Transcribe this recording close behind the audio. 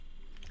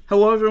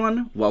Hello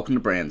everyone, welcome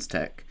to Brands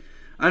Tech.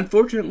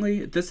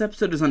 Unfortunately, this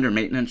episode is under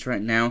maintenance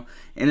right now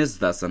and is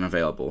thus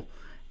unavailable.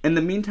 In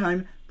the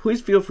meantime, please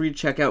feel free to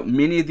check out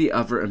many of the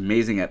other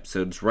amazing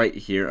episodes right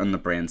here on the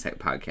Brands Tech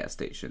podcast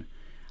station.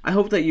 I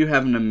hope that you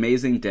have an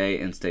amazing day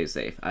and stay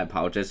safe. I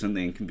apologize for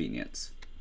the inconvenience.